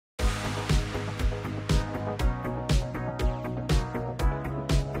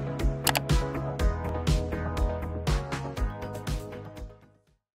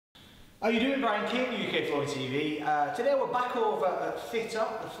How you doing, Brian King, UK Flooring TV. Today we're back over at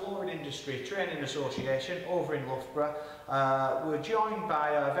FitUp, the Flooring Industry Training Association over in Loughborough. We're joined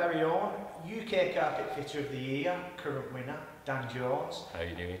by our very own UK Carpet Fitter of the Year, current winner, Dan Jones. How are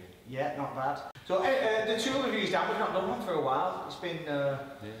you doing? Yeah, not bad. So the tool reviews, Dan, we've not done one for a while. It's been,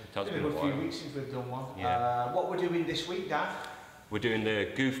 it's been a good few weeks since we've done one. Yeah. What we're doing this week, Dan? We're doing the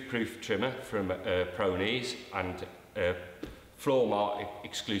Goof Proof Trimmer from ProKnee, and Floor Mart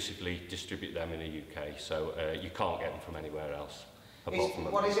exclusively distribute them in the UK, so you can't get them from anywhere else.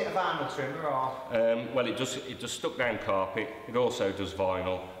 What is it, a vinyl trimmer or? Well, it does stuck down carpet. It also does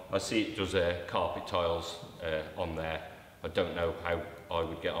vinyl. I see it does carpet tiles on there. I don't know how I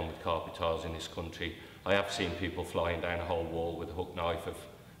would get on with carpet tiles in this country. I have seen people flying down a whole wall with a hook knife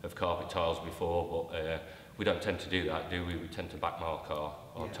of carpet tiles before, but we don't tend to do that, do we? We tend to backmark our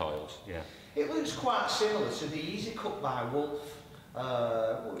tiles. Yeah. It looks quite similar to the Easy Cut by Wolf.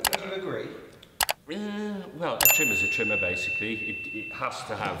 Would you agree? Well, a trimmer's a trimmer basically. It has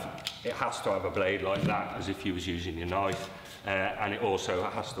to have a blade like that, as if you was using your knife, and it also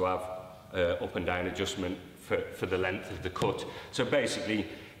has to have up and down adjustment for the length of the cut. So basically,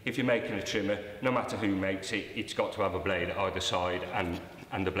 if you're making a trimmer, no matter who makes it, it's got to have a blade at either side,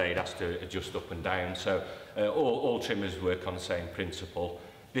 and the blade has to adjust up and down. So all trimmers work on the same principle.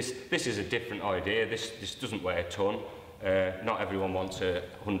 This is a different idea. This doesn't weigh a ton. Not everyone wants a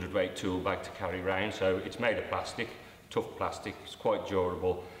 100-weight tool bag to carry around, so it's made of plastic, tough plastic. It's quite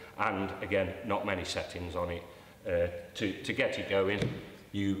durable, and again, not many settings on it. To get it going,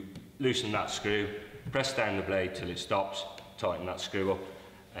 you loosen that screw, press down the blade till it stops, tighten that screw up,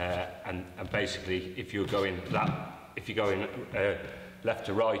 and basically, if you're going left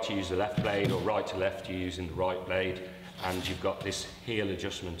to right, you use the left blade, or right to left, you're using the right blade, and you've got this heel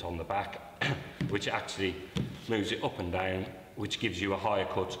adjustment on the back, which actually moves it up and down, which gives you a higher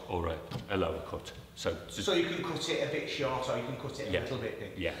cut or a lower cut. So you can cut it a bit short, or you can cut it a little bit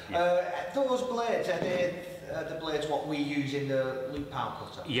big. Yeah. Those blades, are they the blades what we use in the loop pound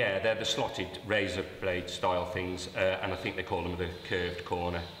cutter? Yeah, they're the slotted razor blade style things, and I think they call them the curved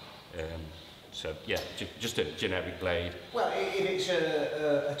corner. So yeah, just a generic blade. Well, if it's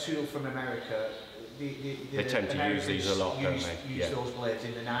a tool from America, they tend to use these a lot, don't they? Use those blades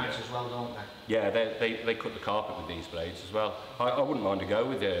in the knives as well, don't they? Yeah, they cut the carpet with these blades as well. I wouldn't mind to go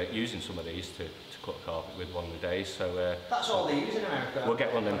with using some of these to cut the carpet with one of the days. So that's all they use in America. We'll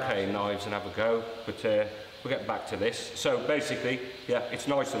get one of them plane knives and have a go. But we'll get back to this. So basically, yeah, it's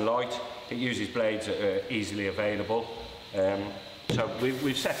nice and light. It uses blades that are easily available. So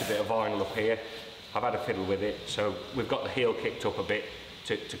we've set a bit of vinyl up here. I've had a fiddle with it, so we've got the heel kicked up a bit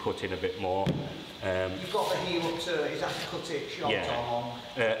to cut in a bit more. You've got the heel up to, is that to cut it short or long?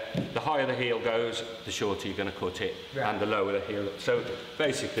 The higher the heel goes, the shorter you're going to cut it, and the lower the heel. So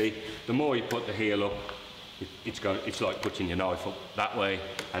basically, the more you put the heel up, it's like putting your knife up that way,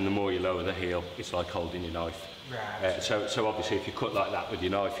 and the more you lower the heel, it's like holding your knife. Right. So obviously, if you cut like that with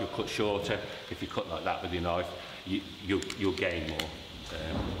your knife, you'll cut shorter. If you cut like that with your knife, you'll gain more.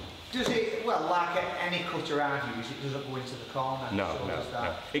 Does it, well, like any cutter I've used, it doesn't go into the corner? No.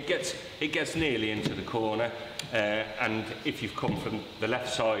 It gets nearly into the corner, and if you've come from the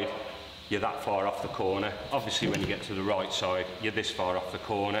left side, you're that far off the corner. Obviously, when you get to the right side, you're this far off the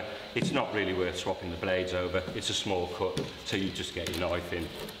corner. It's not really worth swapping the blades over. It's a small cut, so you just get your knife in,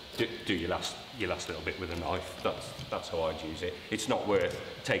 do your last little bit with a knife. That's how I'd use it. It's not worth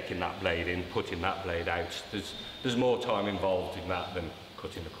taking that blade in, putting that blade out. There's more time involved in that than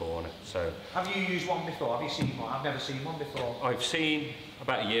cutting the corner. So have you used one before? Have you seen one? I've never seen one before. I've seen,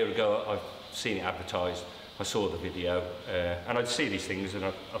 about a year ago, I've seen it advertised. I saw the video, and I'd see these things, and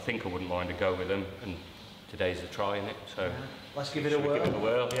I think I wouldn't mind a go with them, and today's the trying it. So let's give it a whirl. Give it a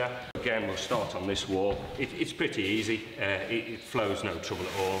whirl, yeah. Again, we'll start on this wall. It's pretty easy. It flows no trouble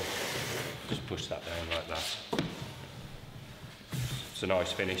at all. Just push that down like that. It's a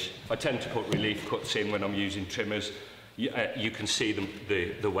nice finish. I tend to put relief cuts in when I'm using trimmers. You can see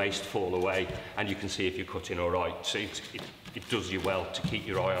the waste fall away, and you can see if you're cutting all right. So it does you well to keep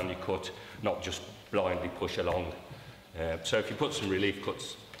your eye on your cut, not just blindly push along. So if you put some relief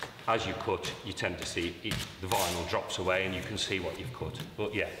cuts as you cut, you tend to see the vinyl drops away, and you can see what you've cut.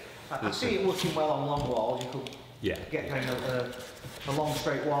 But yeah, I see it working well on long walls. You could get kind of a long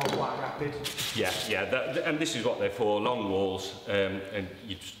straight wall quite rapid. Yeah. And this is what they're for, long walls, and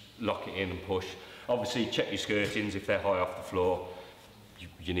you just lock it in and push. Obviously, check your skirtings if they're high off the floor.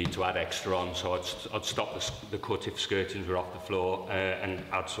 You need to add extra on, so I'd stop the cut if skirtings were off the floor and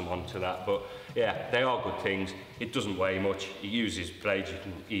add some on to that. But yeah, they are good things. It doesn't weigh much. It uses blades you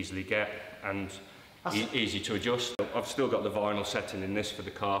can easily get, and easy to adjust. I've still got the vinyl setting in this for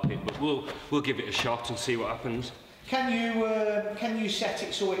the carpet, but we'll give it a shot and see what happens. Can you set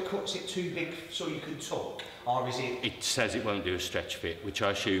it so it cuts it too big so you can tuck, or is it? It says it won't do a stretch fit, which I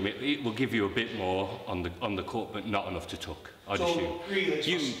assume it will give you a bit more on the cut, but not enough to tuck. I'd assume. Really, it's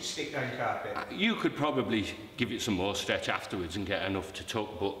just stick down carpet. You could probably give it some more stretch afterwards and get enough to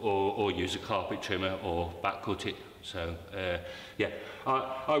tuck, but or use a carpet trimmer or back cut it. So yeah,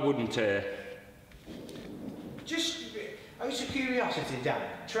 I wouldn't. Just out of curiosity, Dan,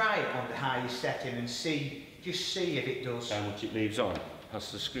 try it on the highest setting and see. Just see if it does. How much it leaves on.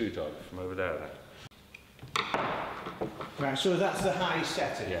 That's the screwdriver from over there then. Right, so that's the highest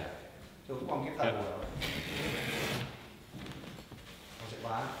setting? Yeah. So come on, give that a whirl. Was it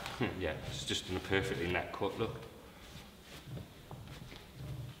like? Yeah, it's just in a perfectly net cut, look.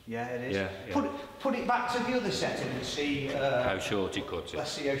 Yeah, it is. Yeah, yeah. Put it back to the other setting and see... how short it cuts it.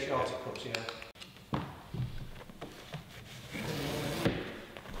 Let's see how short it cuts, yeah.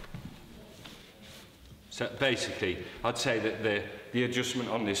 So basically, I'd say that the adjustment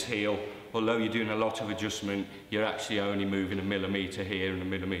on this heel, although you're doing a lot of adjustment, you're actually only moving a millimetre here and a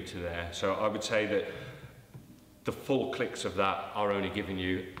millimetre there. So I would say that the full clicks of that are only giving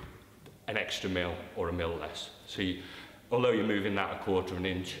you an extra mil or a mil less. So although you're moving that a quarter of an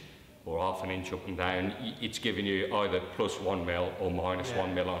inch or half an inch up and down, it's giving you either plus 1 mil or minus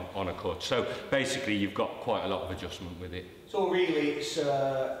 1 mil on a cut. So basically you've got quite a lot of adjustment with it. So really it's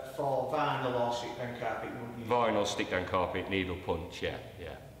for vinyl or stick down carpet? Vinyl, stick down carpet, needle punch, yeah.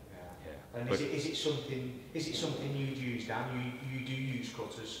 And is it something you'd use, Dan? You do use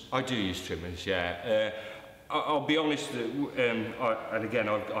cutters? I do use trimmers, yeah. I'll be honest, and again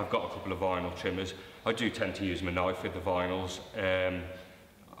I've got a couple of vinyl trimmers. I do tend to use my knife with the vinyls.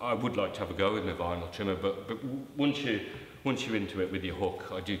 I would like to have a go with my vinyl trimmer, but once you're into it with your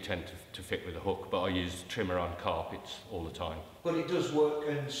hook, I do tend to fit with a hook, but I use trimmer on carpets all the time. But it does work,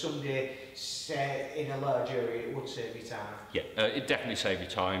 and someday, say, in a large area, it would save you time. Yeah, it definitely save you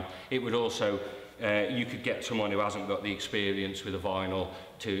time. It would also, you could get someone who hasn't got the experience with a vinyl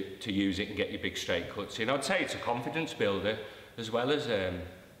to use it and get your big straight cuts in. I'd say it's a confidence builder as well as a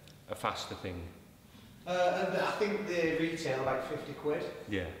faster thing. And I think they retail about 50 quid.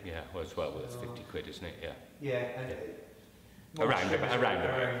 Yeah, well it's well worth 50 quid, isn't it? Yeah. Yeah, and around that. Most trimmers are around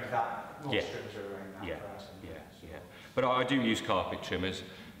that price. Yeah. But I do use carpet trimmers,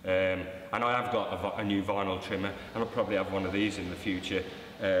 and I have got a new vinyl trimmer, and I'll probably have one of these in the future.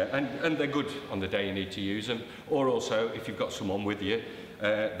 And they're good on the day you need to use them. Or also, if you've got someone with you,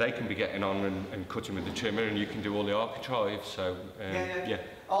 they can be getting on and cutting with the trimmer, and you can do all the architraves. So yeah.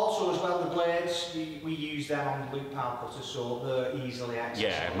 Also, as well, the blades we use them on the loop pile cutters, so they're easily accessible.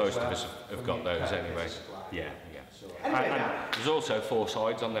 Yeah, most of us have got those anyway. Yeah. So, anyway, and there's also 4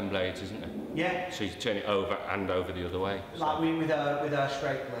 sides on them blades, isn't there? Yeah. So you turn it over and over the other way. So. Like with our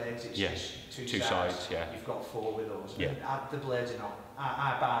straight blades, it's just two sides. Yeah. You've got 4 with those. Yeah. And the blades are not.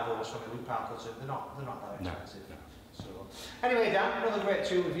 I buy those from a loop pile cutter. They're not that expensive. No. So anyway, Dan, another great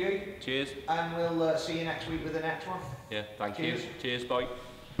tour with you. Cheers. And we'll see you next week with the next one. Yeah. Thank Cheers. you. Cheers. Bye.